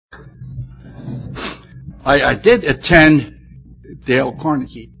I did attend Dale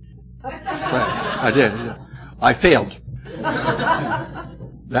Carnegie class. I did. I failed.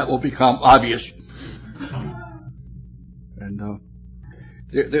 That will become obvious. And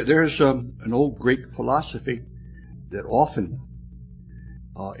there's an old Greek philosophy that often,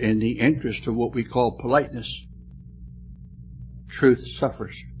 in the interest of what we call politeness, truth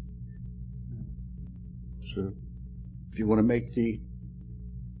suffers. So, if you want to make the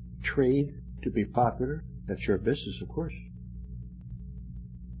trade to be popular, that's your business, of course.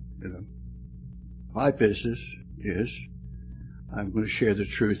 You know, my business is I'm going to share the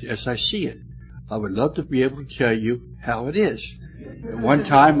truth as I see it. I would love to be able to tell you how it is. At one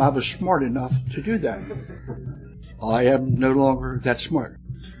time, I was smart enough to do that. I am no longer that smart.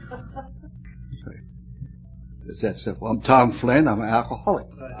 It's that simple. I'm Tom Flynn. I'm an alcoholic.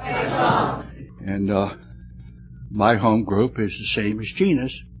 And my home group is the same as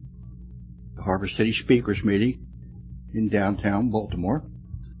Gina's, the Harbor City Speakers Meeting in downtown Baltimore,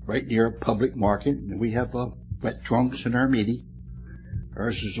 right near a public market. And we have wet trunks in our meeting.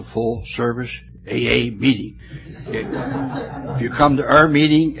 Ours is a full-service AA meeting. If you come to our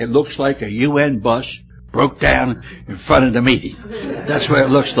meeting, it looks like a UN bus broke down in front of the meeting. That's what it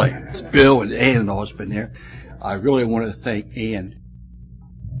looks like. Bill and Ann and all has been there. I really want to thank Ann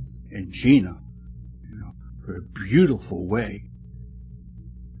and Gina, for a beautiful way,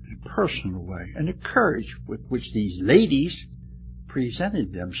 a personal way, and the courage with which these ladies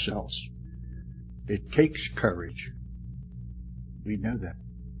presented themselves. It takes courage. We know that.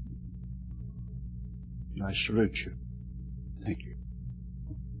 And I salute you. Thank you.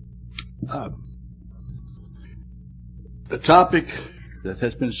 The topic that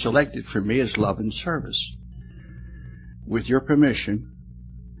has been selected for me is love and service. With your permission,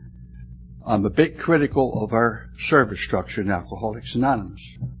 I'm a bit critical of our service structure in Alcoholics Anonymous.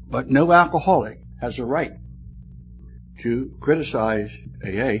 But no alcoholic has a right to criticize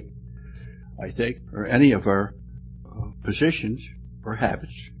AA, I think, or any of our positions or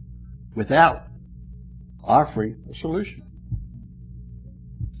habits without offering a solution.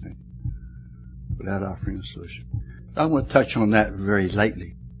 Without offering a solution. I want to touch on that very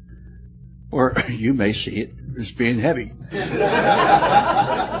lightly. Or you may see it as being heavy.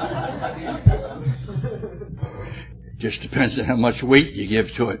 Just depends on how much weight you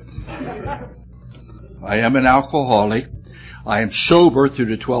give to it. I am an alcoholic. I am sober through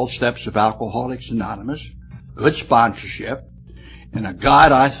the 12 steps of Alcoholics Anonymous. Good sponsorship. And a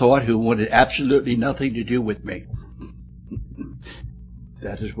God, I thought, who wanted absolutely nothing to do with me.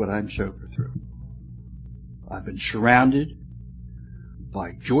 That is what I'm sober through. I've been surrounded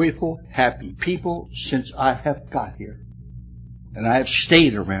by joyful, happy people since I have got here. And I have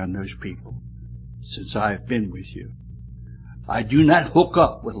stayed around those people since I have been with you. I do not hook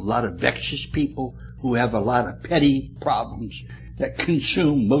up with a lot of vexed people who have a lot of petty problems that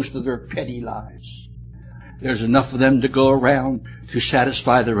consume most of their petty lives. There's enough of them to go around to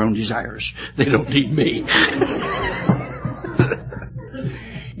satisfy their own desires. They don't need me.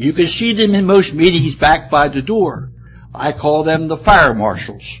 You can see them in most meetings back by the door. I call them the fire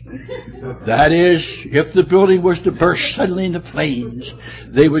marshals. That is, if the building was to burst suddenly into flames,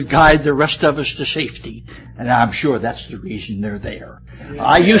 they would guide the rest of us to safety. And I'm sure that's the reason they're there.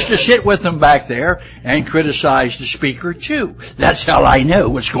 I used to sit with them back there and criticize the speaker too. That's how I know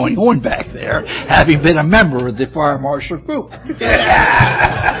what's going on back there, having been a member of the fire marshal group.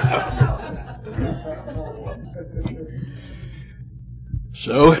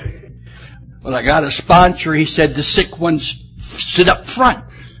 So, when I got a sponsor, he said the sick ones sit up front.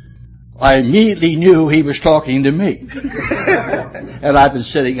 I immediately knew he was talking to me. And I've been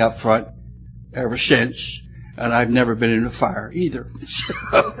sitting up front ever since, and I've never been in a fire either.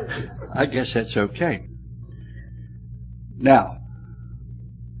 So, I guess that's okay. Now,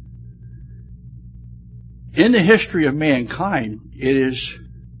 in the history of mankind, it is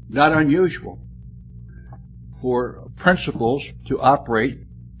not unusual for principles to operate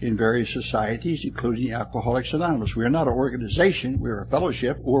in various societies, including Alcoholics Anonymous. We are not an organization, we're a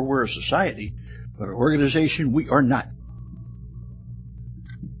fellowship, or we're a society, but an organization we are not.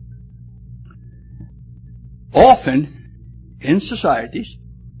 Often, in societies,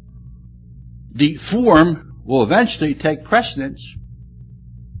 the form will eventually take precedence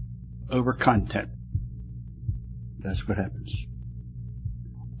over content. That's what happens.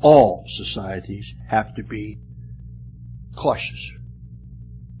 All societies have to be cautious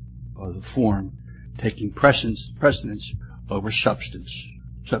of the form taking precedence over substance.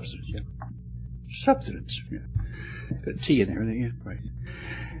 Substance, yeah. Substance, yeah. Got T in everything, yeah, right.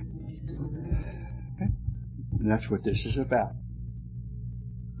 Okay. And that's what this is about.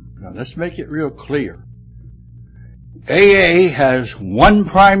 Now let's make it real clear. AA has one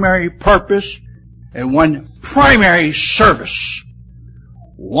primary purpose and one primary service.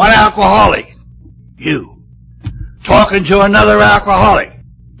 One alcoholic, you, talking to another alcoholic,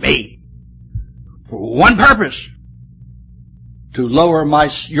 me, for one purpose, to lower my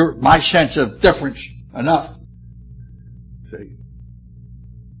sense of difference enough. See?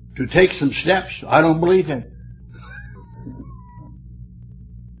 To take some steps I don't believe in.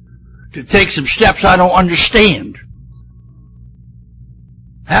 To take some steps I don't understand.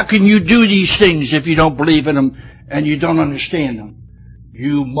 How can you do these things if you don't believe in them and you don't understand them?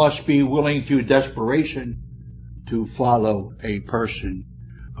 You must be willing to desperation to follow a person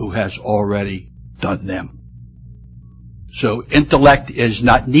who has already done them. So intellect is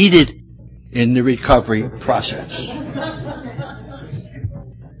not needed in the recovery process.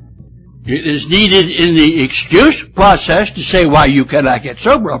 It is needed in the excuse process to say why you cannot get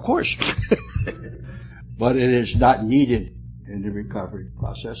sober, of course. But it is not needed in the recovery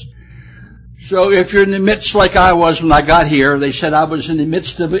process. So if you're in the midst, like I was when I got here, they said I was in the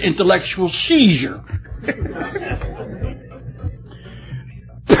midst of an intellectual seizure.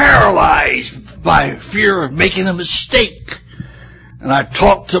 Paralyzed by fear of making a mistake. And I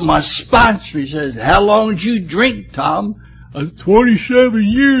talked to my sponsor. He says, how long did you drink, Tom? 27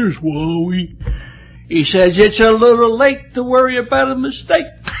 years, Wally. He says, it's a little late to worry about a mistake.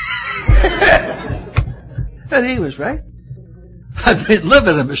 And he was right. I've been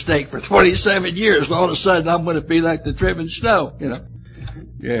living a mistake for 27 years, and all of a sudden I'm going to be like the driven snow, you know.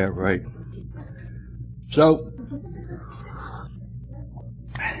 Yeah, right. So,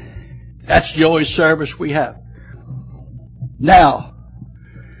 that's the only service we have. Now,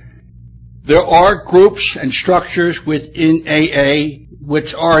 there are groups and structures within AA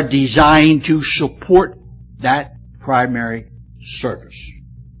which are designed to support that primary service.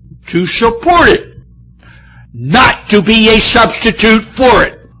 To support it. Not to be a substitute for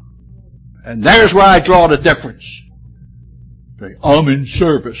it. And there's where I draw the difference. I'm in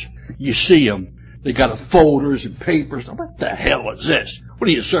service. You see them. They got folders and papers. What the hell is this? What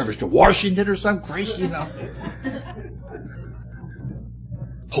are you, service to Washington or something crazy? You know?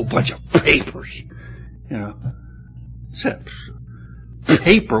 Whole bunch of papers. You know.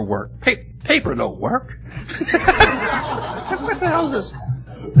 Paperwork. Paper don't work. What the hell is this?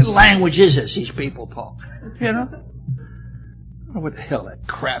 What language is this these people talk? You know? I don't know what the hell that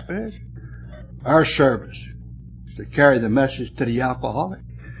crap is. Our service is to carry the message to the alcoholic.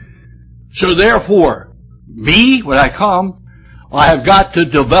 So therefore, me, when I come, I have got to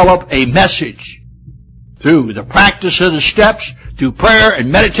develop a message through the practice of the steps, through prayer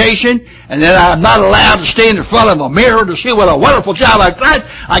and meditation, and then I'm not allowed to stand in front of a mirror to see what a wonderful job I've done.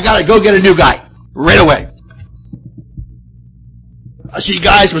 I gotta go get a new guy. Right away. I see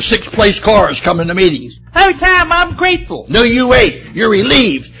guys with 6-place cars coming to meetings. Every time I'm grateful. No, you ain't. You're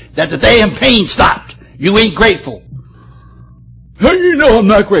relieved that the damn pain stopped. You ain't grateful. How do you know I'm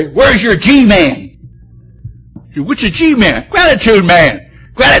not grateful? Where's your G-man? What's a G-man? Gratitude man.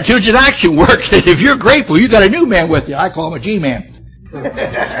 Gratitude's an action work. If you're grateful, you got a new man with you. I call him a G-man.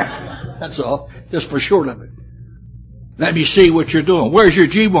 That's all. Just for short of it. Let me see what you're doing. Where's your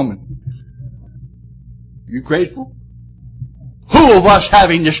G-woman? You grateful? Who of us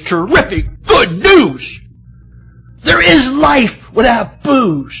having this terrific good news? There is life without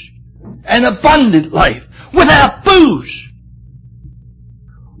booze. An abundant life without booze.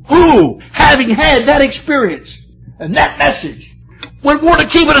 Who, having had that experience and that message, would want to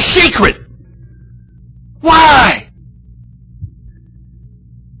keep it a secret? Why?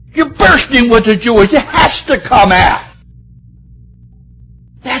 You're bursting with the joy. It has to come out.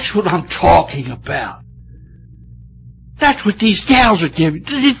 That's what I'm talking about. That's what these gals are giving.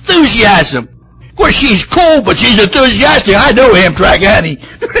 This enthusiasm. Of course, she's cool, but she's enthusiastic. I know Amtrak Annie.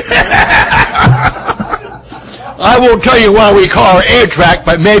 I won't tell you why we call her Amtrak,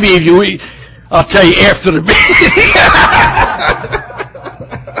 but maybe if you, I'll tell you after the meeting.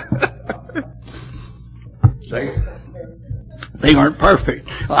 See? They aren't perfect.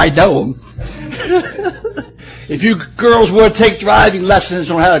 I know them. If you girls want to take driving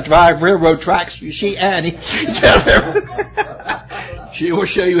lessons on how to drive railroad tracks, you see Annie. Tell her. She will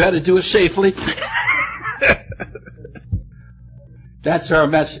show you how to do it safely. That's our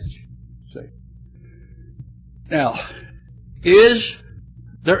message. See? Now, is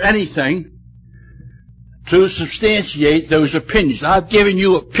there anything to substantiate those opinions? I've given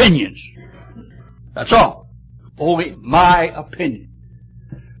you opinions. That's all. Only my opinion.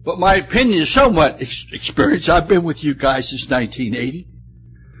 But my opinion is somewhat experienced. I've been with you guys since 1980.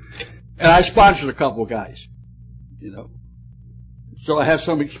 And I sponsored a couple of guys, you know. So I have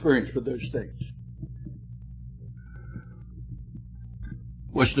some experience with those things.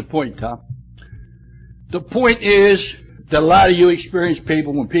 What's the point, Tom? The point is that a lot of you experienced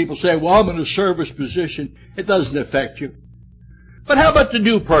people, when people say, well, I'm in a service position, it doesn't affect you. But how about the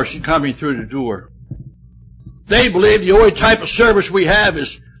new person coming through the door? They believe the only type of service we have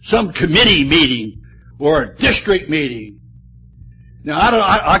is some committee meeting or a district meeting. Now,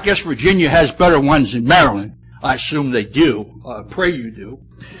 I guess Virginia has better ones than Maryland. I assume they do. I pray you do.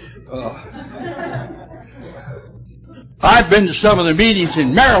 I've been to some of the meetings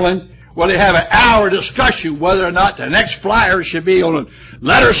in Maryland where they have an hour discussion whether or not the next flyer should be on a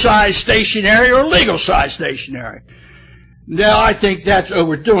letter-size stationery or legal-size stationery. Now, I think that's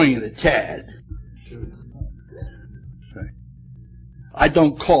overdoing it a tad. I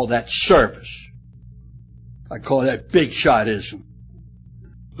don't call that service. I call that big shotism.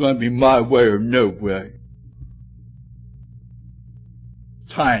 It's going to be my way or no way.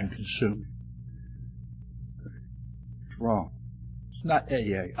 Time consuming. It's wrong. It's not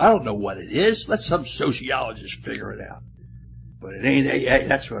AA. I don't know what it is. Let some sociologist figure it out. But it ain't AA.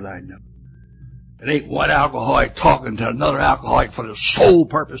 That's what I know. It ain't one alcoholic talking to another alcoholic for the sole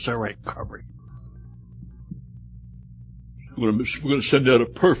purpose of recovery. We're going to send out a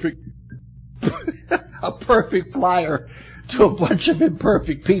perfect flyer to a bunch of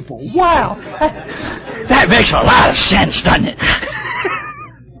imperfect people. Wow. That makes a lot of sense, doesn't it?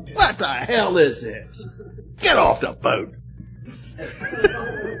 What the hell is this? Get off the boat.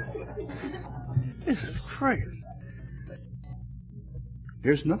 This is crazy.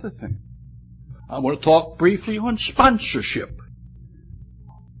 Here's another thing. I want to talk briefly on sponsorship,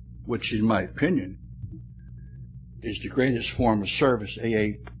 which in my opinion is the greatest form of service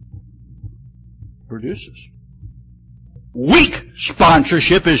AA produces. Weak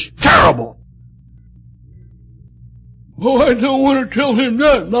sponsorship is terrible. Oh, I don't want to tell him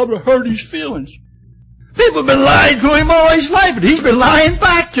that. Not to hurt his feelings. People have been lying to him all his life, and he's been lying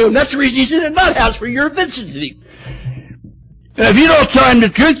back to him. That's the reason he's in a nut house, where you're visiting him. And if you don't tell him the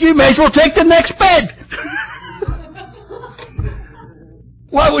truth, you may as well take the next bed.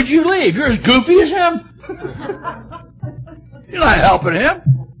 Why would you leave? You're as goofy as him. You're not helping him.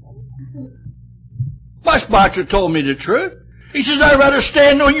 My sponsor told me the truth. He says, I'd rather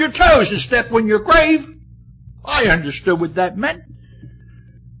stand on your toes than step on your grave. I understood what that meant.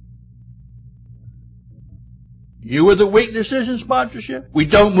 You are the weaknesses in sponsorship. We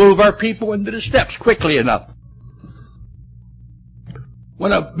don't move our people into the steps quickly enough.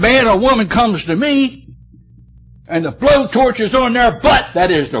 When a man or woman comes to me and the blowtorch is on their butt, that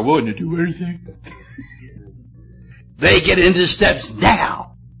is, they're willing to do anything, they get into the steps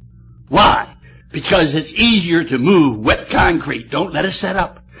now. Why? Because it's easier to move wet concrete. Don't let it set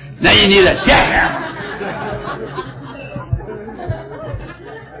up. Now you need a jackhammer.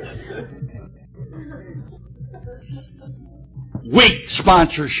 Weak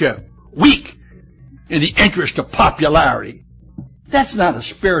sponsorship. Weak in the interest of popularity. That's not a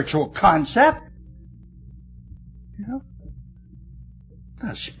spiritual concept. You know?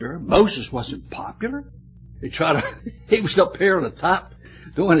 Not a spirit. Moses wasn't popular. He was up here on the top,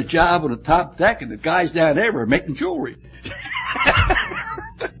 doing a job on the top deck, and the guys down there were making jewelry.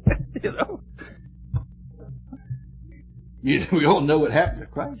 You know? We all know what happened to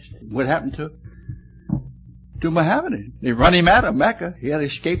Christ. What happened to Muhammad. They run him out of Mecca. He had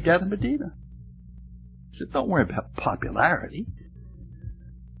escaped out of Medina. He said, don't worry about popularity.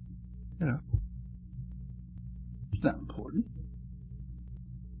 You know, it's not important.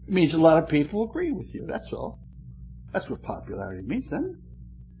 It means a lot of people agree with you. That's all. That's what popularity means, doesn't it?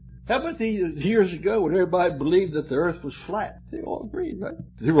 How about the years ago when everybody believed that the earth was flat? They all agreed, right?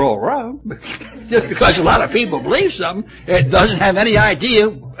 They were all wrong. But just because a lot of people believe something, it doesn't have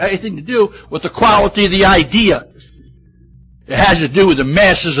anything to do with the quality of the idea. It has to do with the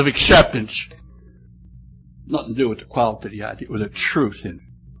masses of acceptance. Nothing to do with the quality of the idea, with the truth in it.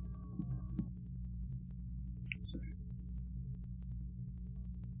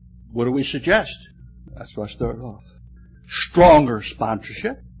 What do we suggest? That's why I started off. Stronger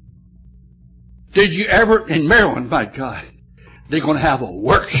sponsorship. Did you ever, in Maryland, my God, they're going to have a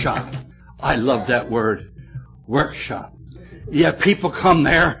workshop. I love that word, workshop. You have people come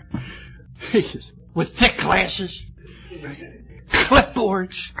there with thick glasses,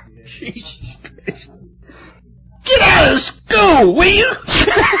 clipboards. Jesus Christ. Get out of school, will you?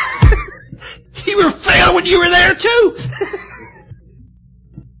 You were failing when you were there too.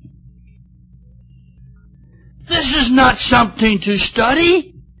 This is not something to study.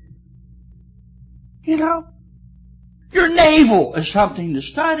 You know, your navel is something to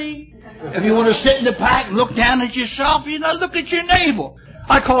study. If you want to sit in the back and look down at yourself, you know, look at your navel.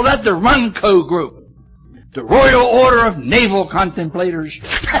 I call that the Runco group. The Royal Order of Naval Contemplators.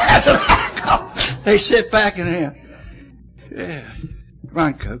 They sit back and come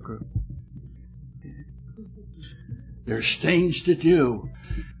on, Coco. There's things to do.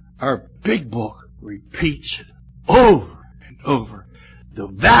 Our big book repeats it over and over. The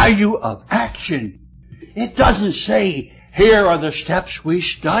value of action. It doesn't say, here are the steps we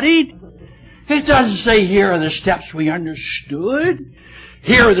studied. It doesn't say, here are the steps we understood.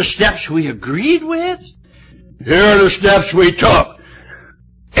 Here are the steps we agreed with. Here are the steps we took.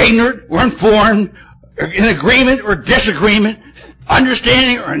 Ignorant or informed, or in agreement or disagreement,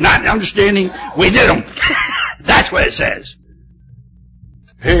 understanding or not understanding, we did them. That's what it says.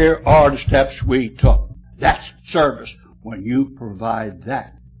 Here are the steps we took. That's service when you provide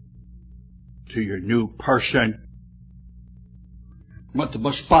that to your new person. Want the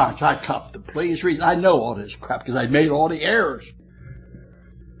response? I cop the please reason. I know all this crap because I made all the errors.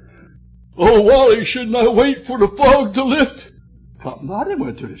 Oh, Wally, shouldn't I wait for the fog to lift? I didn't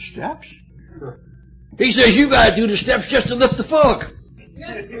went through the steps. He says you got to do the steps just to lift the fog.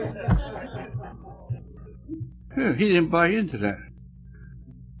 He didn't buy into that.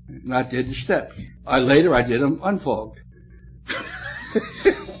 And I did the steps. Later I did them unfogged.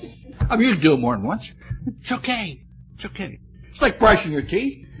 I mean, you can do it more than once. It's okay. It's okay. It's like brushing your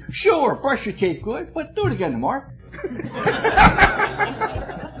teeth. Sure, brush your teeth good, but do it again tomorrow.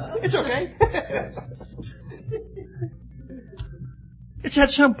 It's okay. It's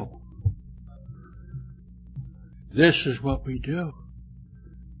that simple. This is what we do.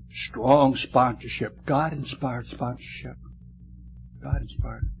 Strong sponsorship. God-inspired sponsorship.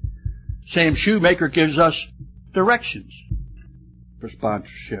 God-inspired. Sam Shoemaker gives us directions for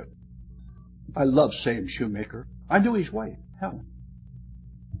sponsorship. I love Sam Shoemaker. I knew his wife, Helen.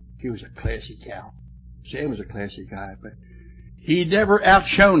 She was a classy gal. Sam was a classy guy, but he never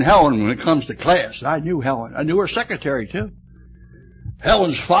outshone Helen when it comes to class. I knew Helen. I knew her secretary, too.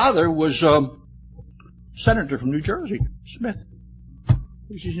 Helen's father was senator from New Jersey, Smith.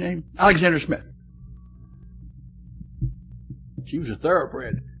 What's his name? Alexander Smith. She was a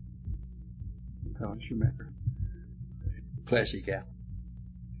thoroughbred. Helen Shoemaker. Classy gal.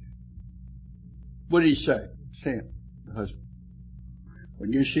 What did he say? Sam, the husband.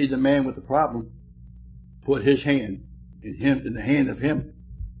 When you see the man with the problem, put his hand in the hand of him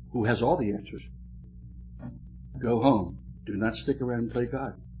who has all the answers. Go home. Do not stick around and play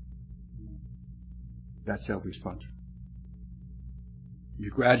God. That's how we sponsor.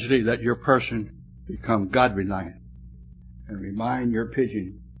 You gradually let your person become God-reliant and remind your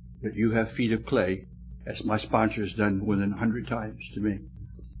pigeon that you have feet of clay, as my sponsor has done more than 100 times to me.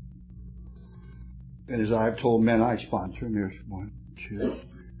 And as I've told men I sponsor, and there's 1, 2,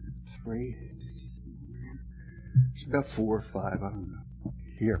 3, it's about 4 or 5, I don't know.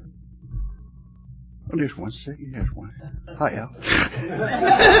 Here. Oh, there's one sitting. There's one. Hi, Al.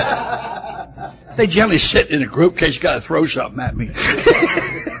 They generally sit in a group in case you got to throw something at me.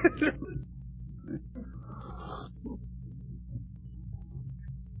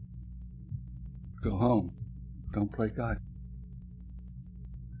 Go home. Don't play God.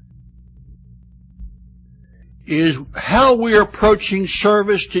 Is how we're approaching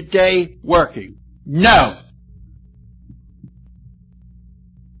service today working? No.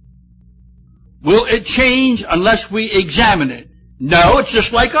 Will it change unless we examine it? No, it's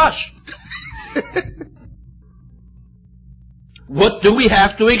just like us. What do we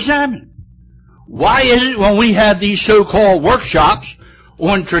have to examine? Why is it when we have these so-called workshops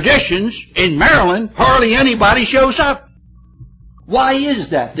on traditions in Maryland, hardly anybody shows up? Why is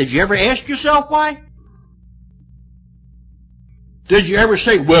that? Did you ever ask yourself why? Did you ever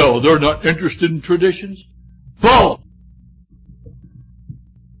say, well, they're not interested in traditions? Bull!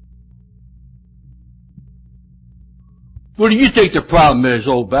 What do you think the problem is,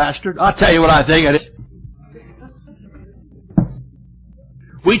 old bastard? I'll tell you what I think it is.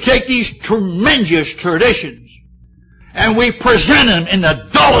 We take these tremendous traditions and we present them in the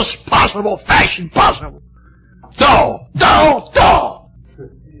dullest possible fashion possible. Dull, dull, dull.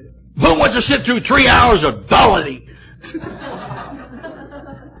 Who wants to sit through 3 hours of dullity?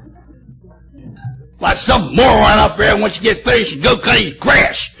 Like some moron up there wants to get finished and go cut his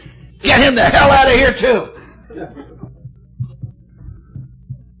grass. Get him the hell out of here too.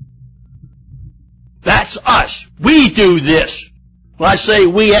 That's us. We do this. When I say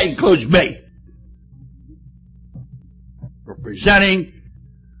we, that includes me. We're presenting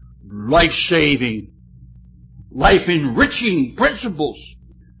life-saving, life-enriching principles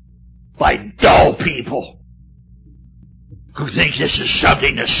by dull people who think this is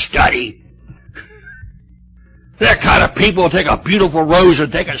something to study. That kind of people will take a beautiful rose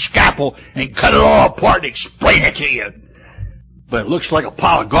and take a scalpel and cut it all apart and explain it to you. But it looks like a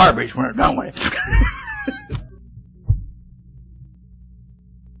pile of garbage when they're done with it.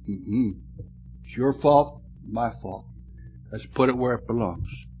 It's your fault, my fault. Let's put it where it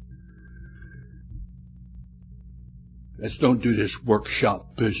belongs. Let's don't do this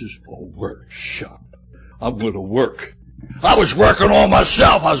workshop business. Oh, workshop. I'm going to work. I was working on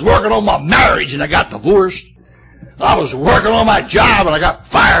myself. I was working on my marriage and I got divorced. I was working on my job and I got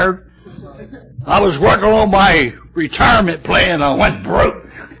fired. I was working on my retirement plan and I went broke.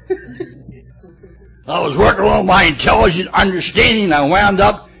 I was working on my intelligent understanding and I wound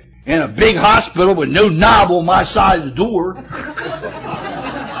up in a big hospital with no knob on my side of the door.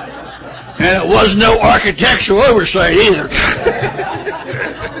 And it was no architectural oversight either.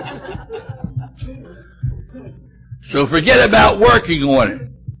 So forget about working on it.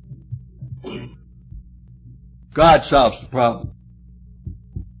 God solves the problem.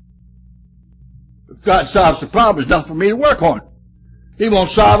 If God solves the problem, there's nothing for me to work on. He won't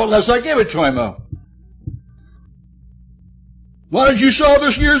solve it unless I give it to him, though. Why did you solve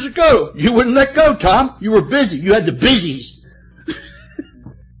this years ago? You wouldn't let go, Tom. You were busy. You had the busies.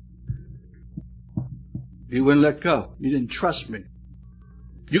 You wouldn't let go. You didn't trust me.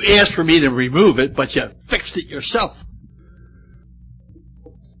 You asked for me to remove it, but you fixed it yourself.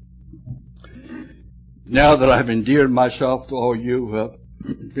 Now that I've endeared myself to all you who have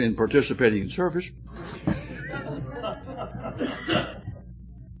been participating in service,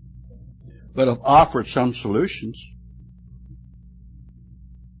 but I've offered some solutions,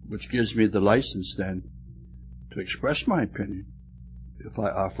 which gives me the license then to express my opinion if I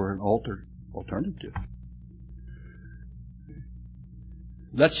offer an alternative.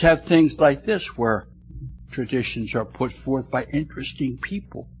 Let's have things like this where traditions are put forth by interesting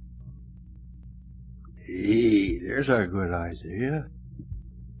people. Hey, there's a good idea.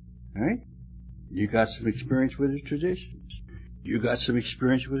 Right? You got some experience with the traditions. You got some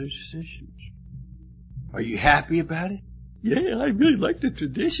experience with the traditions. Are you happy about it? Yeah, I really like the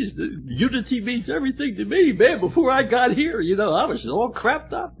traditions. The unity means everything to me, man. Before I got here, I was all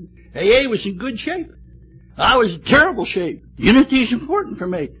crapped up. AA was in good shape. I was in terrible shape. Unity is important for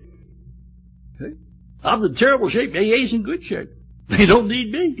me. Okay? I'm in terrible shape. AA's in good shape. They don't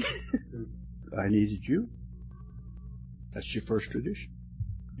need me. I needed you. That's your first tradition.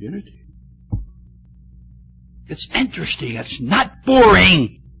 Unity. It's interesting. It's not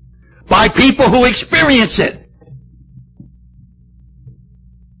boring by people who experience it.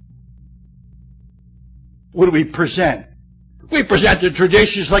 What do we present? We present the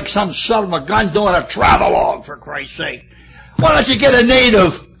traditions like some son of a gun doing a travelogue, for Christ's sake. Why don't you get a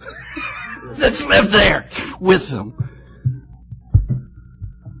native that's lived there with them?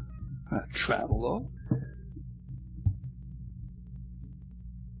 A travelogue.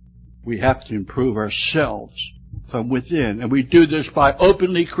 We have to improve ourselves from within, and we do this by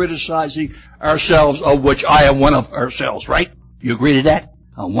openly criticizing ourselves, of which I am one of ourselves, right? You agree to that?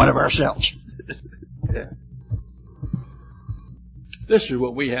 I'm one of ourselves. Yeah. This is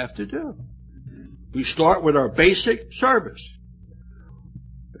what we have to do. We start with our basic service.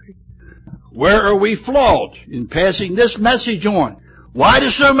 Where are we flawed in passing this message on? Why do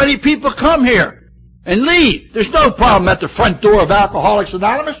so many people come here and leave? There's no problem at the front door of Alcoholics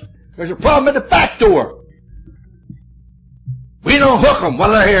Anonymous. There's a problem at the back door. We don't hook them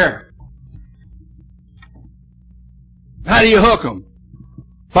while they're here. How do you hook them?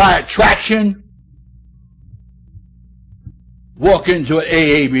 By attraction. Walk into an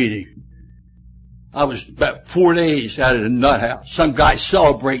AA meeting. I was about 4 days out of the nut house. Some guy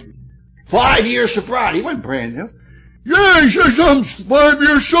celebrating 5 years sobriety. He wasn't brand new. Yeah, he says I'm 5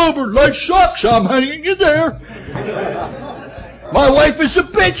 years sober. Life sucks. I'm hanging in there. My wife is a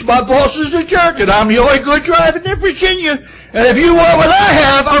bitch. My boss is a jerk. And I'm the only good driving in Virginia. And if you want what I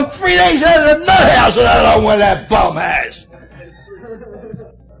have, I'm 3 days out of the nut house and I don't know what that bum has.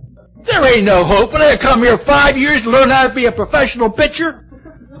 There ain't no hope. When I come here 5 years to learn how to be a professional pitcher,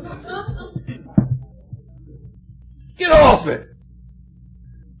 get off it.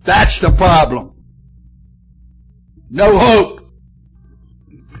 That's the problem. No hope.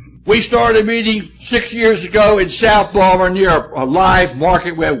 We started a meeting 6 years ago in South Baltimore near a live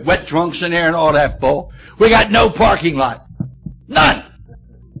market. We had wet drunks in there and all that bull. We got no parking lot. None.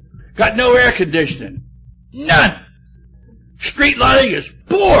 Got no air conditioning. None. Street lighting is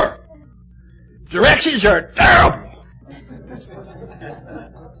poor. Directions are terrible.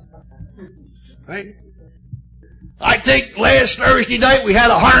 Right? I think last Thursday night we had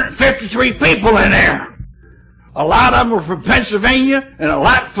 153 people in there. A lot of them were from Pennsylvania and a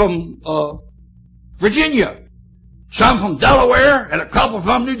lot from Virginia. Some from Delaware and a couple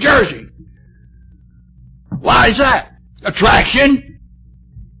from New Jersey. Why is that? Attraction.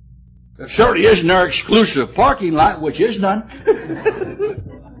 There certainly isn't our exclusive parking lot, which is none.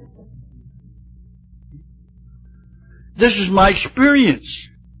 This is my experience.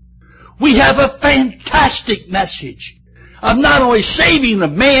 We have a fantastic message of not only saving the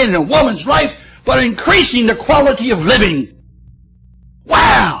man and woman's life, but increasing the quality of living.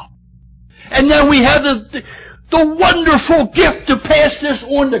 Wow! And then we have the wonderful gift to pass this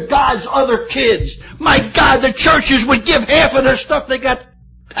on to God's other kids. My God, the churches would give half of their stuff they got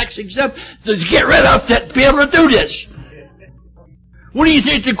tax exempt to get rid of to be able to do this. What do you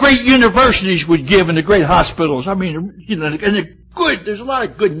think the great universities would give and the great hospitals? I mean, you know, and there's a lot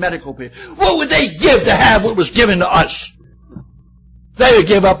of good medical people. What would they give to have what was given to us? They would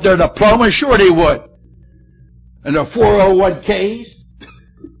give up their diploma, sure they would. And their 401ks?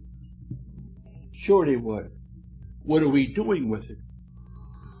 Sure they would. What are we doing with it?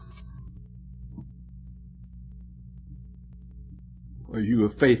 Are you a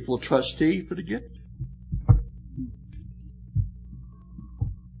faithful trustee for the gift?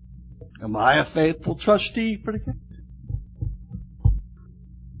 Am I a faithful trustee for the gift?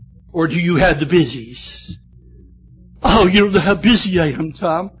 Or do you have the busies? Oh, you don't know how busy I am,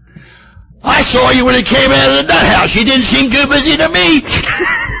 Tom. I saw you when you came out of the nut house. You didn't seem too busy to me.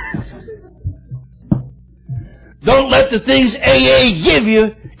 Don't let the things AA give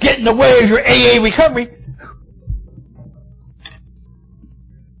you get in the way of your AA recovery.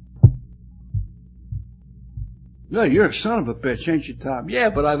 No, you're a son of a bitch, ain't you, Tom? Yeah,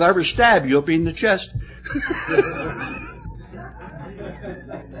 but if I ever stab you, it'll be in the chest.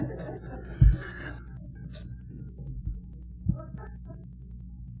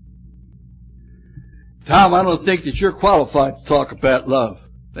 Tom, I don't think that you're qualified to talk about love.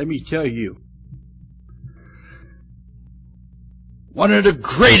 Let me tell you. One of the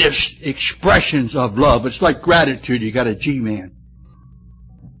greatest expressions of love, it's like gratitude, you got a G-man.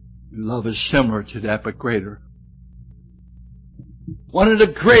 Love is similar to that, but greater. One of the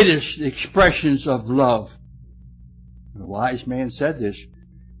greatest expressions of love, the wise man said this,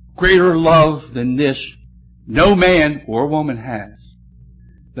 greater love than this no man or woman has,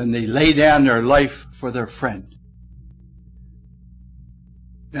 than they lay down their life for their friend.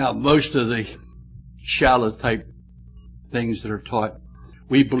 Now, most of the shallow type things that are taught,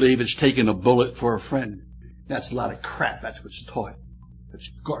 we believe it's taking a bullet for a friend. That's a lot of crap. That's what's taught. That's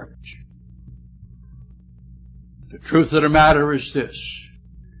garbage. The truth of the matter is this.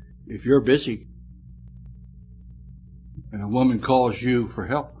 If you're busy and a woman calls you for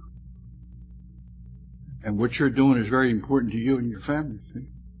help, and what you're doing is very important to you and your family,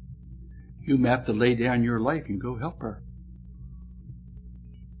 you may have to lay down your life and go help her.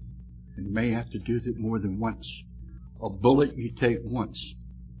 And you may have to do that more than once. A bullet you take once.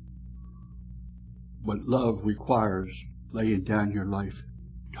 But love requires laying down your life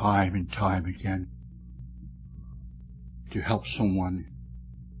time and time again to help someone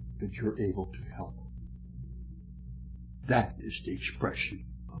that you're able to help. That is the expression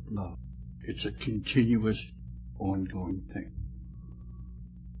of love. It's a continuous, ongoing thing.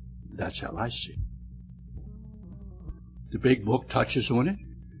 That's how I see it. The big book touches on it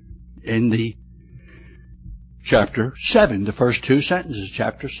in the chapter 7, the first two sentences,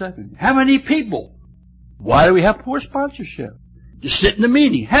 chapter 7. How many people? Why do we have poor sponsorship? You sit in the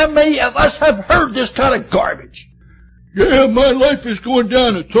meeting. How many of us have heard this kind of garbage? Yeah, my life is going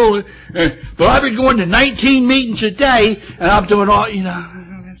down a toilet. But I've been going to 19 meetings a day, and I'm doing all,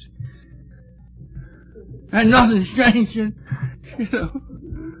 and nothing's changing,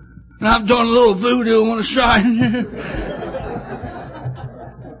 And I'm doing a little voodoo on the side.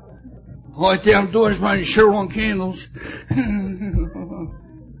 All thing I'm doing is writing sugar on candles.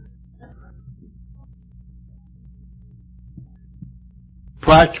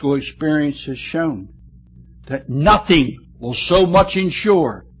 Practical experience has shown that nothing will so much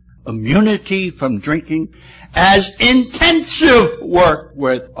ensure immunity from drinking as intensive work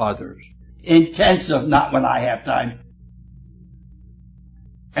with others. Intensive, not when I have time.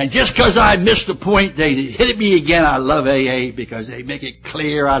 And just because I missed the point, they hit me again. I love AA because they make it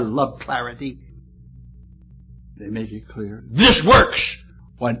clear. I love clarity. They make it clear. This works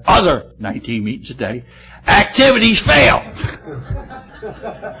when other 19 meetings a day activities fail.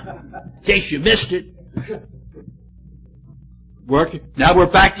 In case you missed it. Working. Now we're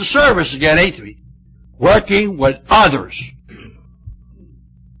back to service again, ain't we? Working with others.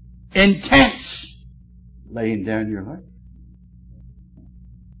 Intense. Laying down your life.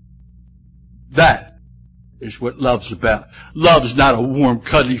 That is what love's about. Love's not a warm,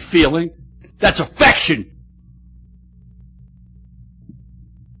 cuddly feeling. That's affection.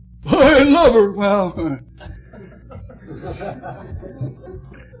 love her. Well,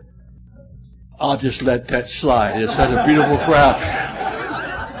 I'll just let that slide. It's such a beautiful crowd.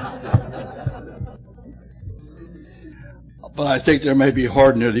 But I think there may be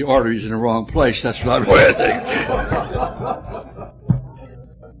hardening of the arteries in the wrong place. That's what I think.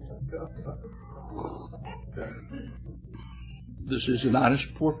 This is an honest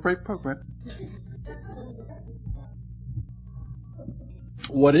fourth grade program.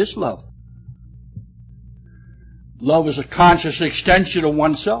 What is love? Love is a conscious extension of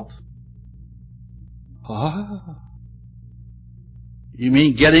oneself. Ah. You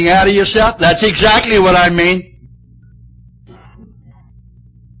mean getting out of yourself? That's exactly what I mean.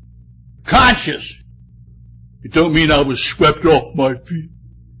 Conscious. It don't mean I was swept off my feet.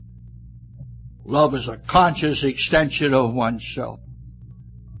 Love is a conscious extension of oneself.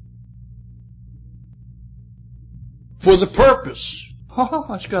 For the purpose.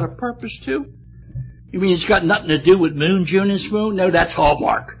 Oh, it's got a purpose too? You mean it's got nothing to do with Moon, June, and Swoon? No, that's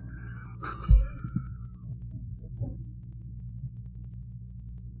Hallmark.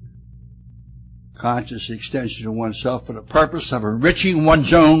 Conscious extension of oneself for the purpose of enriching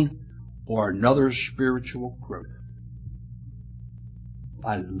one's own or another's spiritual growth.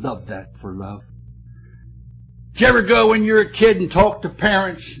 I love that for love. Did you ever go when you're a kid and talk to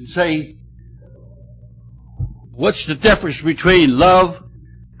parents and say, what's the difference between love,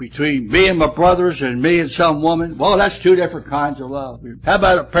 between me and my brothers and me and some woman? Well, that's two different kinds of love. How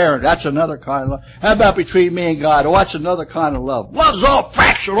about a parent? That's another kind of love. How about between me and God? Oh, that's another kind of love. Love's all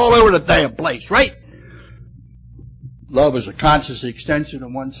fractured all over the damn place, right? Love is a conscious extension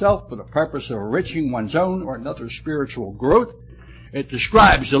of oneself for the purpose of enriching one's own or another's spiritual growth. It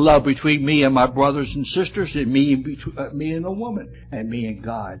describes the love between me and my brothers and sisters, and me and a woman, and me and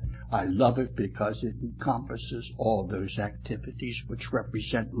God. I love it because it encompasses all those activities which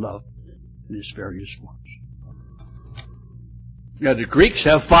represent love in its various forms. Now, the Greeks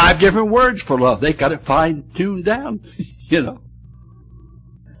have 5 different words for love. They got it fine-tuned down, you know.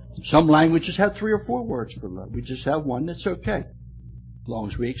 Some languages have 3 or 4 words for love. We just have one that's okay, as long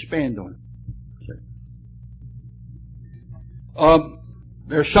as we expand on it.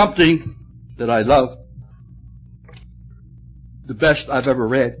 There's something that I love, the best I've ever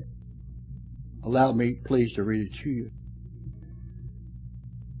read. Allow me, please, to read it to you.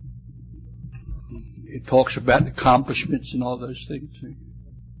 It talks about accomplishments and all those things.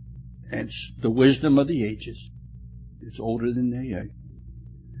 And it's the wisdom of the ages. It's older than they are.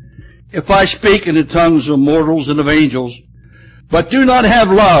 If I speak in the tongues of mortals and of angels, but do not have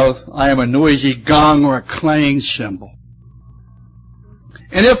love, I am a noisy gong or a clanging cymbal.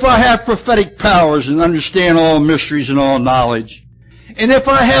 And if I have prophetic powers and understand all mysteries and all knowledge, and if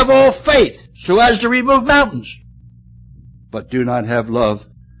I have all faith so as to remove mountains, but do not have love,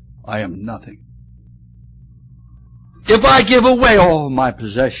 I am nothing. If I give away all my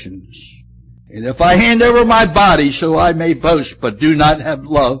possessions, and if I hand over my body so I may boast, but do not have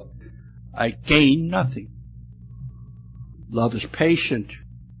love, I gain nothing. Love is patient.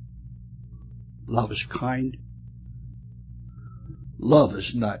 Love is kind. Love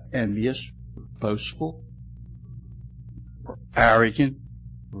is not envious, or boastful, or arrogant,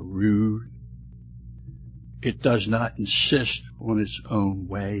 or rude. It does not insist on its own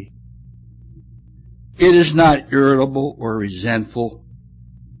way. It is not irritable or resentful.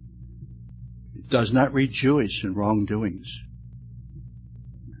 It does not rejoice in wrongdoings,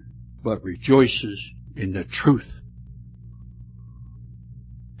 but rejoices in the truth.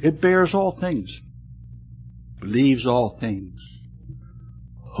 It bears all things, believes all things,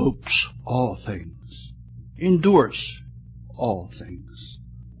 hopes all things, endures all things.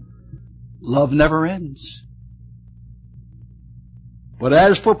 Love never ends. But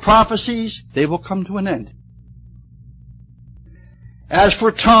as for prophecies, they will come to an end. As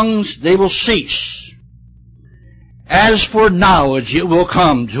for tongues, they will cease. As for knowledge, it will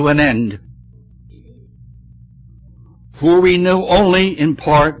come to an end. For we know only in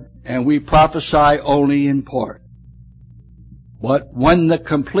part, and we prophesy only in part. But when the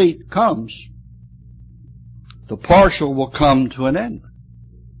complete comes, the partial will come to an end.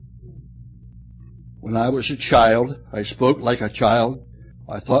 When I was a child, I spoke like a child,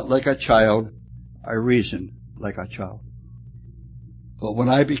 I thought like a child, I reasoned like a child. But when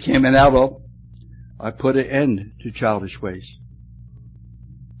I became an adult, I put an end to childish ways.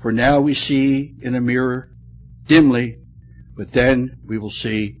 For now we see in a mirror dimly, but then we will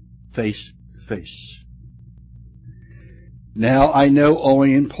see face to face. Now I know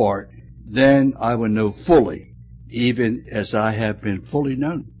only in part, then I will know fully, even as I have been fully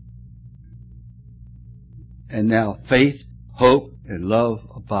known. And now faith, hope, and love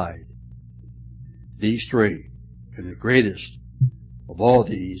abide, these three, and the greatest of all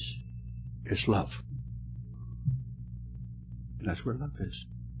these is love. And that's what love is.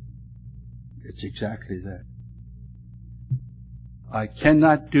 It's exactly that. I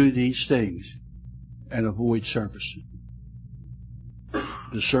cannot do these things and avoid service.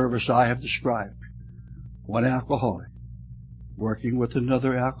 The service I have described. One alcoholic working with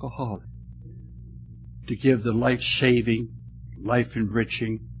another alcoholic to give the life-saving,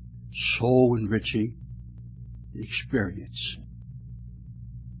 life-enriching, soul-enriching experience.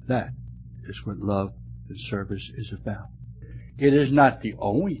 That is what love and service is about. It is not the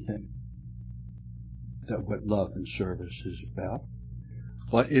only thing that what love and service is about,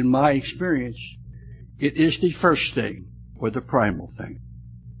 but in my experience, it is the first thing or the primal thing.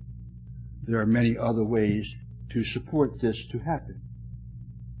 There are many other ways to support this to happen.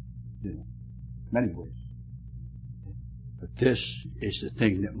 Many ways. But this is the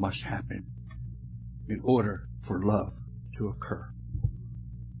thing that must happen in order for love to occur.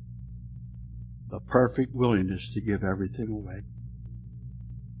 The perfect willingness to give everything away.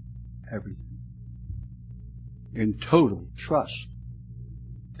 Everything. In total trust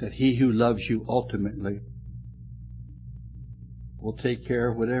that he who loves you ultimately will take care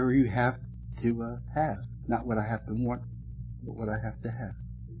of whatever you have to have. Not what I have to want, but what I have to have.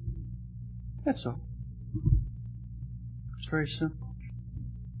 That's all. It's very simple.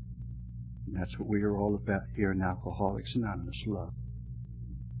 And that's what we are all about here in Alcoholics Anonymous. Love.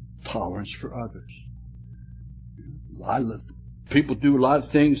 Tolerance for others. People do a lot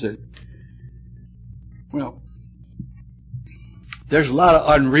of things that, well, there's a lot of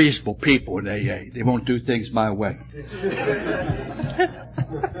unreasonable people in AA. They won't do things my way.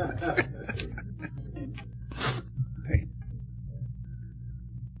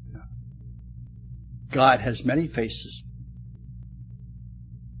 God has many faces.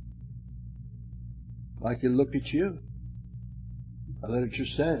 I can look at you. The literature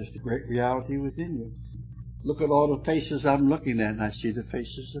says the great reality within you. Look at all the faces I'm looking at, and I see the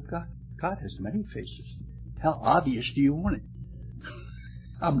faces of God. God has many faces. How obvious do you want it?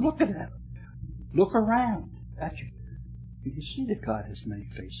 I'm looking at them. Look around at you. You can see that God has many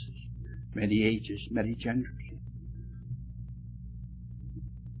faces, many ages, many genders.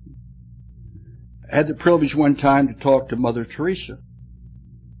 I had the privilege one time to talk to Mother Teresa.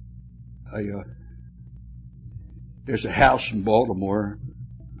 There's a house in Baltimore.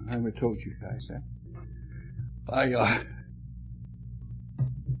 I haven't told you guys that.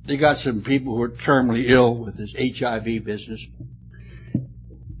 They got some people who are terminally ill with this HIV business.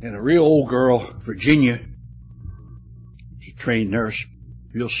 And a real old girl, Virginia, she's a trained nurse,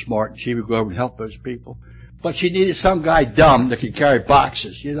 real smart, and she would go over and help those people. But she needed some guy dumb that could carry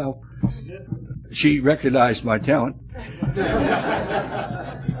boxes, you know. She recognized my talent.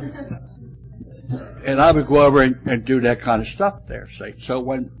 And I would go over and do that kind of stuff there. So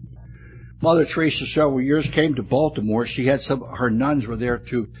when Mother Teresa several years came to Baltimore, she had her nuns were there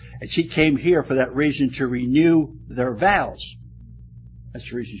too. And she came here for that reason, to renew their vows. That's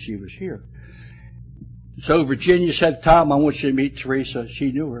the reason she was here. So Virginia said, Tom, I want you to meet Teresa.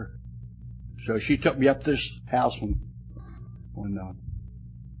 She knew her. So she took me up this house on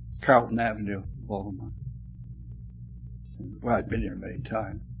Carlton Avenue, Baltimore. Well, I'd been there many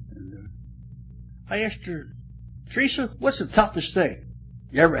times. And I asked her, Teresa, what's the toughest thing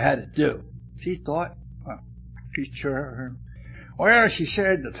you ever had to do? She thought, she's sure. Well, she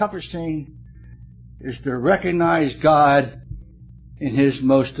said, the toughest thing is to recognize God in his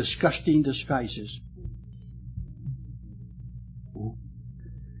most disgusting disguises. Ooh.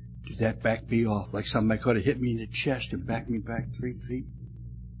 Did that back me off? Like somebody could have hit me in the chest and backed me back 3 feet.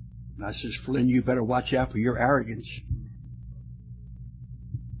 And I says, Flynn, you better watch out for your arrogance.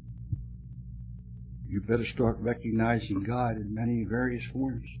 You better start recognizing God in many various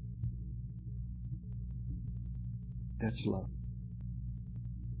forms. That's love.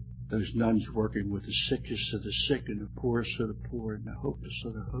 Those nuns working with the sickest of the sick and the poorest of the poor and the hopeless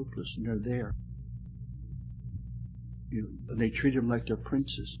of the hopeless, and they're there. You know, and they treat them like they're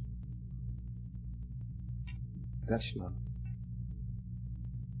princes. That's love.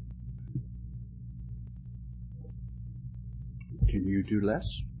 Can you do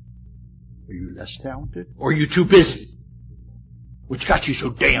less? Are you less talented? Or are you too busy? What's got you so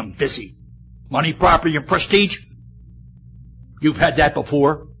damn busy? Money, property, and prestige? You've had that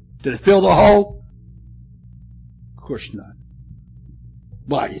before. Did it fill the hole? Of course not.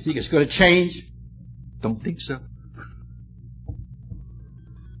 Why? You think it's going to change? Don't think so.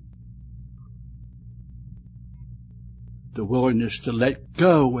 The willingness to let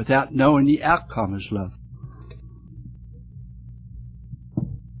go without knowing the outcome is love.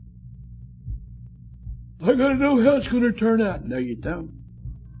 I gotta know how it's gonna turn out. No, you don't.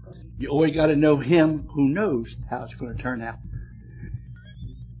 You always gotta know him who knows how it's gonna turn out.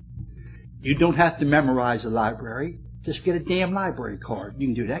 You don't have to memorize a library. Just get a damn library card. You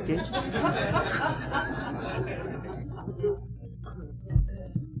can do that, kids.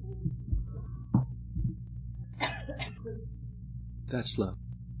 That's love.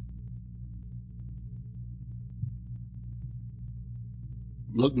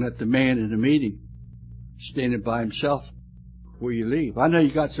 Looking at the man in the meeting, standing by himself before you leave. I know you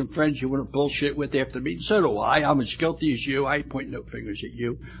got some friends you want to bullshit with after the meeting. So do I. I'm as guilty as you. I ain't pointing no fingers at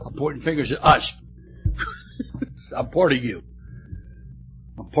you. I'm pointing fingers at us. I'm part of you.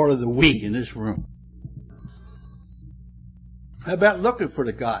 I'm part of the we in this room. How about looking for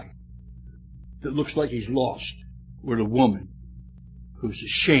the guy that looks like he's lost, or the woman who's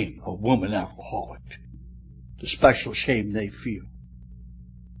ashamed, a woman alcoholic, the special shame they feel?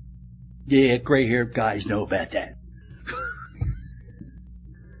 Yeah, gray-haired guys know about that.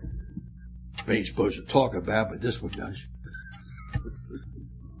 They ain't supposed to talk about, but this one does.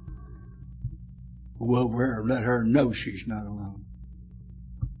 Go over her and let her know she's not alone.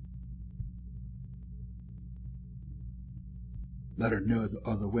 Let her know the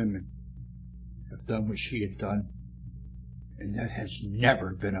other women have done what she had done, and that has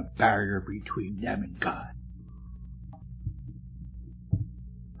never been a barrier between them and God.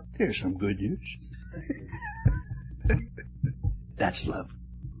 Here's some good news. That's love.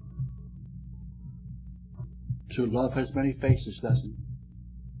 So love has many faces, doesn't it?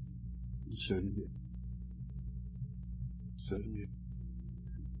 And so do you. So do you.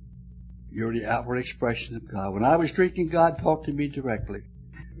 You're the outward expression of God. When I was drinking, God talked to me directly.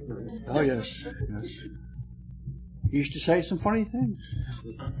 Oh, yes. Yes. He used to say some funny things.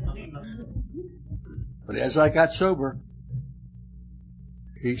 But as I got sober,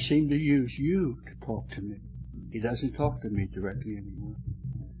 He seemed to use you to talk to me. He doesn't talk to me directly anymore.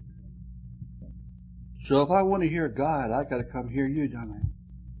 So if I want to hear God, I got to come hear you, don't I?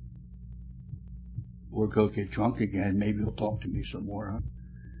 Or go get drunk again. Maybe He'll talk to me some more, huh?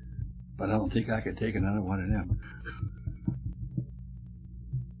 But I don't think I could take another one of them.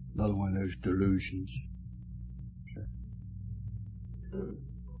 Another one of those delusions.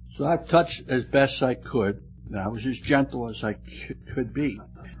 So I've touched as best I could, and I was as gentle as I could be.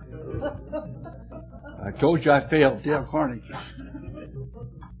 I told you I failed Dale Carnegie.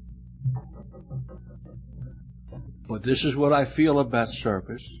 But this is what I feel about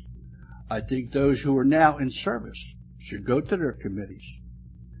service. I think those who are now in service should go to their committees.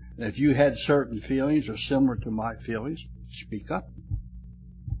 And if you had certain feelings or similar to my feelings, speak up.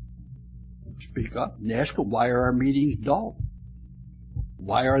 Speak up and ask them, why are our meetings dull?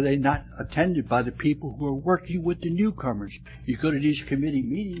 Why are they not attended by the people who are working with the newcomers? You go to these committee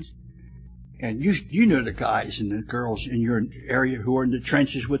meetings, and you know the guys and the girls in your area who are in the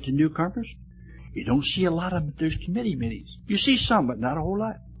trenches with the newcomers. You don't see a lot of those committee meetings. You see some, but not a whole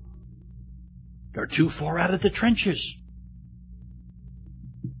lot. They're too far out of the trenches.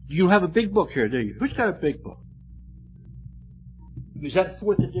 You have a big book here, do you? Who's got a big book? Is that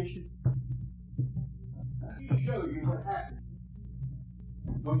 4th edition? I can show you what happens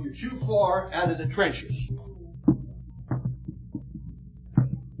when you're too far out of the trenches.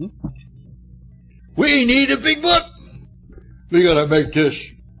 We need a big book. We gotta make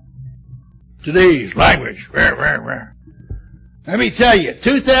this today's language. Let me tell you,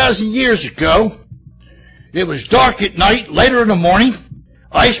 2,000 years ago, it was dark at night, later in the morning,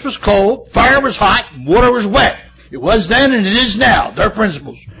 ice was cold, fire was hot, and water was wet. It was then and it is now. They're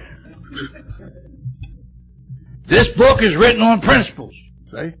principles. This book is written on principles.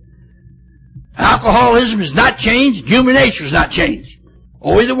 See? Alcoholism has not changed. Human nature has not changed.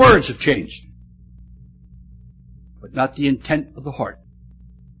 Only the words have changed. But not the intent of the heart.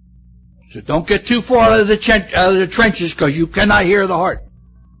 So don't get too far out of the trenches, because you cannot hear the heart.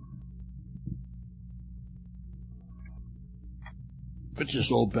 What's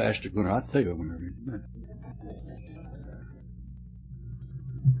this old bastard going to? I'll tell you when I read it.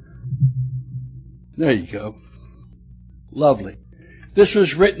 There you go. Lovely. This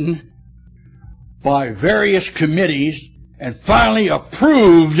was written by various committees and finally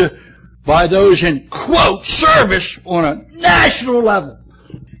approved by those in, quote, service on a national level.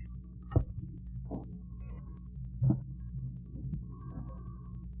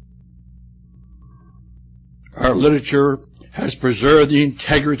 Our literature has preserved the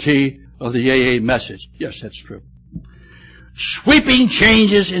integrity of the AA message. Yes, that's true. Sweeping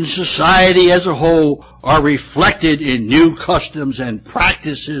changes in society as a whole are reflected in new customs and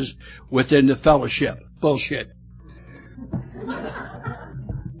practices within the fellowship. Bullshit.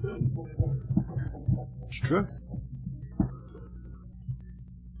 true.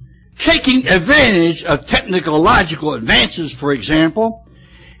 Taking advantage of technological advances, for example,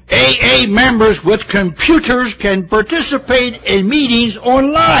 AA members with computers can participate in meetings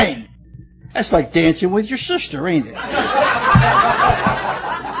online. That's like dancing with your sister, ain't it?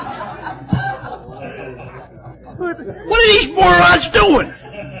 What are these morons doing?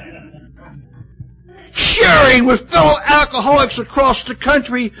 Sharing with fellow alcoholics across the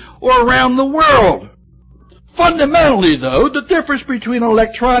country or around the world. Fundamentally, though, the difference between an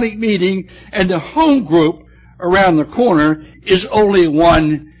electronic meeting and a home group around the corner is only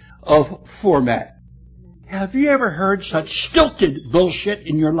one of format. Have you ever heard such stilted bullshit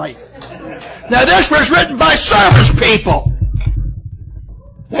in your life? Now, this was written by service people.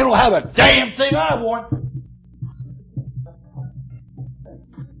 They don't have a damn thing I want.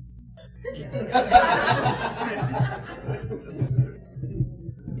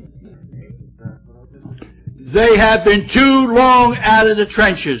 They have been too long out of the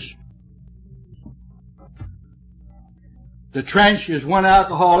trenches. The trench is one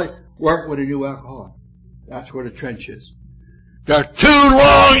alcoholic, work with a new alcoholic. That's where the trench is. They're too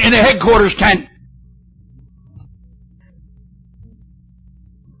long in the headquarters tent.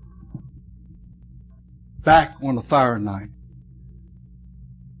 Back on the firing line.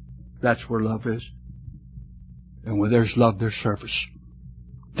 That's where love is. And where there's love, there's service.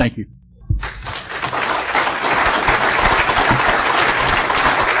 Thank you.